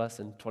come to us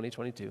in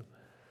 2022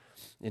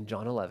 in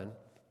John 11.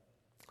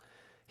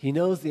 He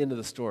knows the end of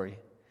the story,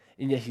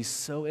 and yet he's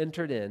so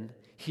entered in,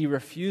 he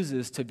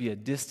refuses to be a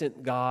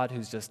distant God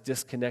who's just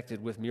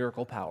disconnected with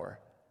miracle power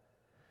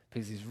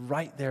because he's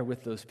right there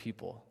with those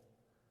people.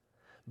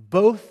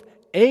 Both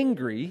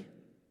angry,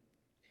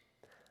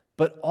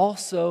 but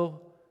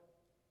also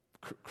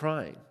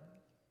crying.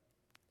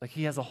 Like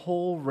he has a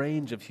whole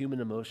range of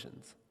human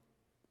emotions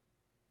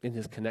in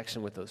his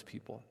connection with those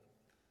people.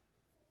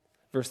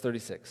 Verse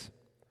 36.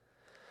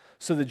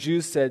 So the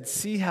Jews said,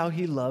 see how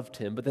he loved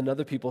him. But then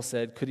other people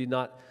said, could he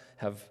not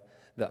have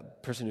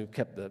that person who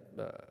kept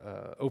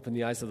opened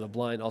the eyes of the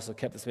blind also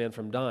kept this man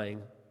from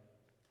dying.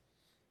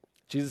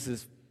 Jesus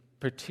is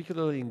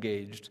particularly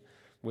engaged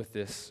with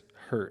this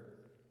hurt.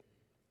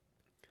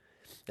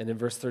 And in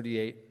verse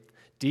 38,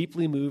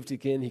 deeply moved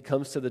again, he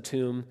comes to the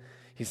tomb.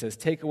 He says,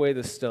 take away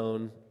the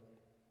stone.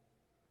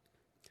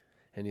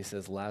 And he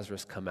says,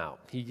 Lazarus, come out.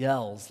 He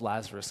yells,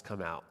 Lazarus,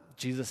 come out.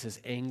 Jesus is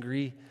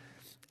angry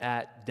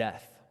at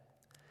death.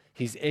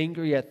 He's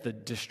angry at the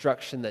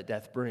destruction that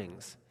death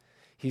brings.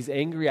 He's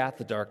angry at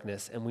the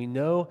darkness, and we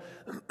know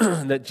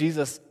that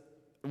Jesus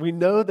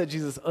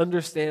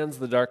understands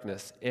the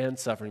darkness and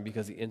suffering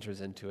because he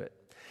enters into it.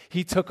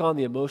 He took on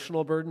the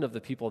emotional burden of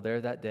the people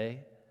there that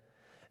day.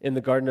 In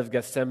the Garden of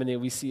Gethsemane,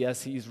 we see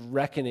as he's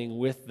reckoning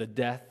with the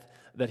death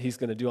that he's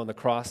going to do on the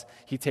cross,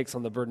 he takes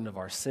on the burden of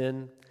our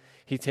sin.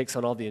 He takes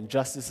on all the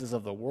injustices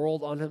of the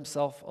world on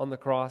himself on the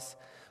cross.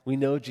 We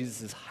know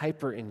Jesus is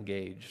hyper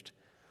engaged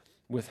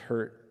with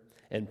hurt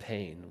and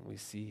pain. We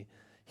see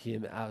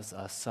him as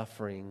a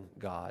suffering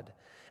God.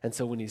 And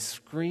so when he's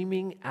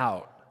screaming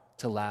out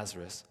to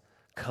Lazarus,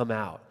 come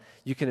out,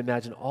 you can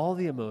imagine all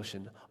the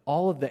emotion,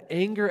 all of the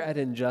anger at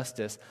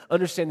injustice,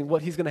 understanding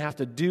what he's going to have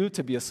to do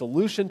to be a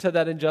solution to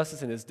that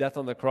injustice and his death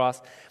on the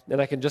cross.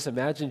 And I can just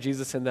imagine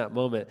Jesus in that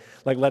moment,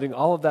 like letting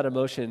all of that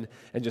emotion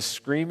and just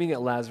screaming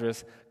at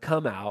Lazarus,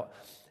 come out,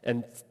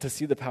 and to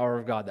see the power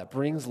of God that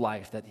brings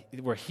life,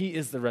 where he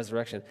is the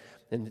resurrection,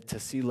 and to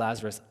see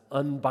Lazarus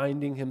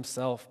unbinding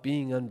himself,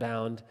 being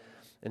unbound,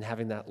 and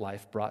having that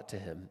life brought to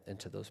him and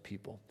to those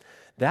people.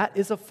 That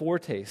is a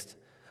foretaste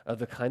of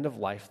the kind of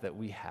life that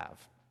we have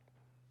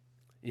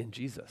in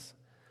Jesus.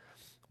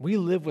 We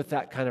live with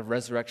that kind of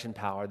resurrection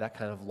power, that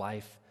kind of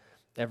life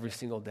every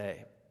single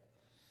day.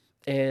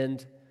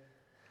 And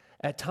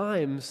at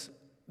times,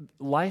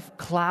 life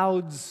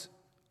clouds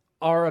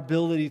our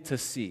ability to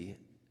see.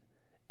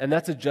 And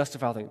that's a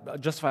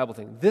justifiable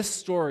thing. This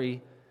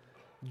story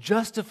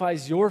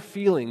justifies your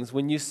feelings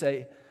when you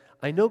say,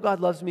 I know God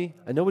loves me,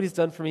 I know what he's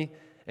done for me,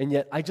 and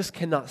yet I just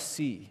cannot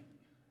see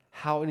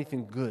how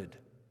anything good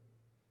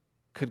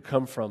could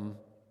come from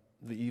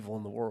the evil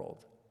in the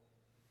world.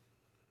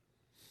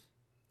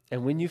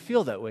 And when you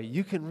feel that way,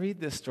 you can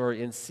read this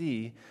story and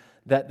see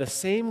that the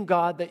same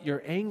God that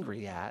you're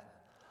angry at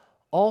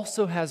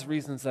also has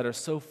reasons that are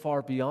so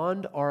far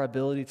beyond our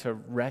ability to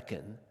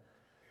reckon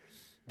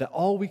that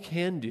all we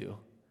can do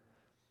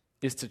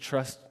is to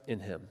trust in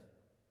him.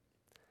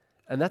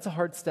 And that's a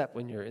hard step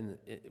when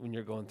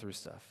you're going through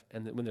stuff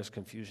and when there's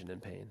confusion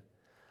and pain.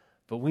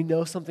 But we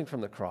know something from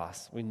the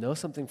cross. We know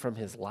something from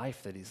his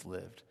life that he's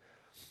lived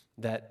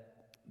that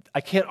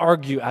I can't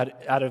argue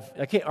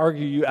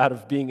you out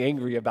of being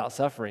angry about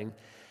suffering,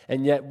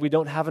 and yet we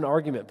don't have an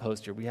argument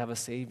poster. We have a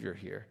Savior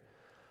here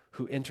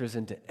who enters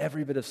into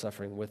every bit of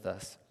suffering with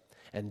us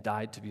and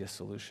died to be a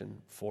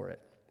solution for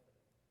it.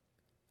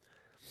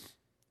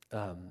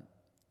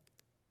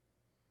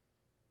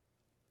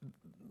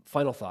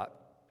 Final thought.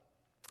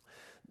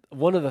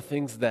 One of the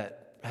things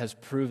that has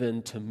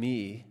proven to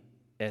me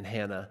and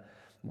Hannah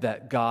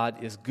that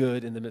God is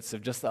good in the midst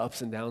of just the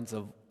ups and downs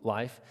of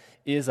life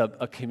is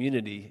a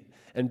community.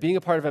 And being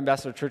a part of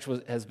Ambassador Church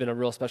has been a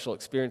real special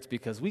experience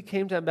because we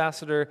came to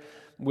Ambassador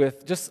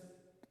with just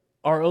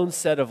our own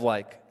set of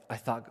I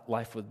thought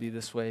life would be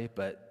this way,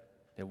 but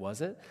it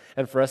wasn't.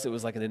 And for us, it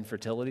was like an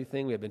infertility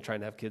thing. We had been trying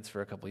to have kids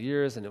for a couple of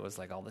years, and it was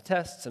like all the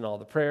tests and all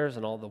the prayers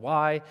and all the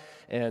why.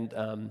 And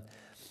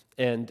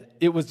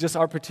it was just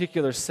our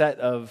particular set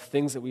of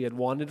things that we had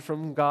wanted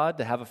from God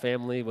to have a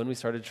family when we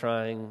started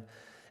trying.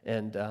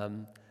 And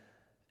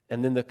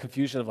then the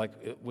confusion of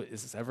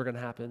is this ever going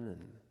to happen?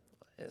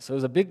 And so it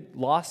was a big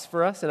loss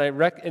for us.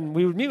 And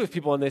we would meet with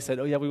people and they said,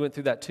 oh yeah, we went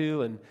through that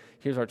too. And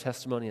here's our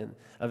testimony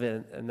of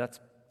it. And that's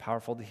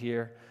powerful to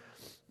hear.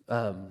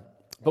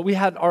 But we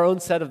had our own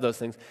set of those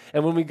things.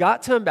 And when we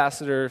got to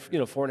Ambassador,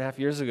 4.5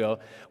 years ago,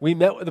 we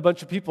met with a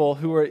bunch of people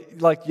who were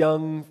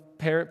young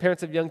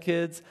parents of young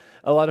kids,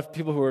 a lot of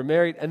people who were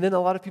married, and then a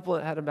lot of people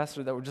at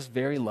Ambassador that were just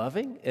very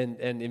loving and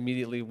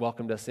immediately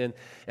welcomed us in.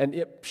 And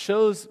it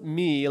shows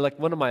me,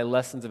 one of my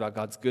lessons about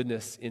God's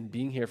goodness in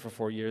being here for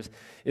 4 years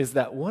is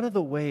that one of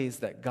the ways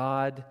that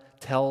God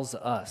tells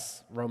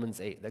us,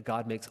 Romans 8, that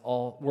God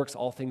works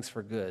all things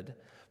for good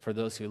for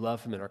those who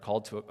love him and are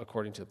called to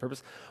according to the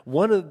purpose.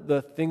 One of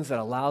the things that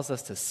allows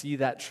us to see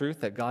that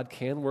truth, that God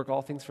can work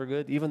all things for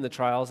good, even the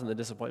trials and the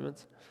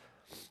disappointments,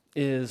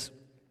 is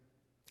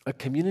a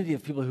community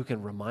of people who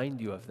can remind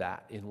you of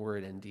that in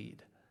word and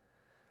deed.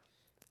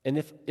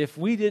 And if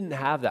we didn't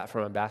have that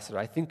from Ambassador,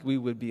 I think we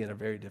would be in a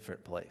very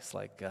different place,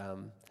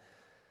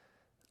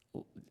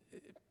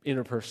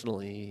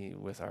 interpersonally,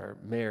 with our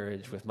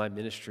marriage, with my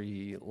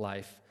ministry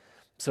life.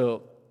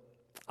 So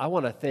I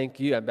want to thank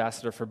you,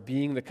 Ambassador, for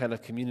being the kind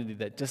of community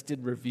that just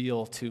did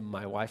reveal to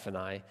my wife and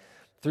I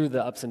through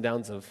the ups and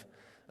downs of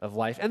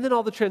life, and then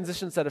all the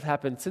transitions that have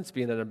happened since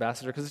being an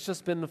ambassador, because it's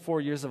just been 4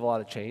 years of a lot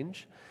of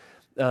change.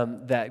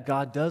 That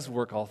God does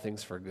work all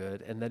things for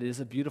good, and that it is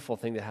a beautiful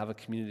thing to have a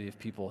community of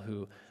people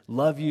who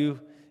love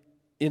you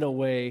in a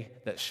way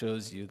that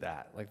shows you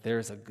that.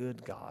 There's a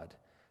good God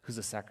who's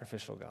a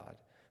sacrificial God,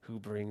 who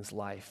brings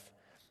life.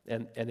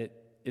 And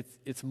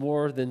it's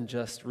more than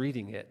just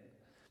reading it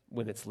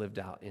when it's lived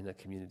out in a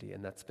community,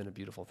 and that's been a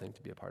beautiful thing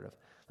to be a part of.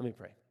 Let me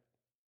pray.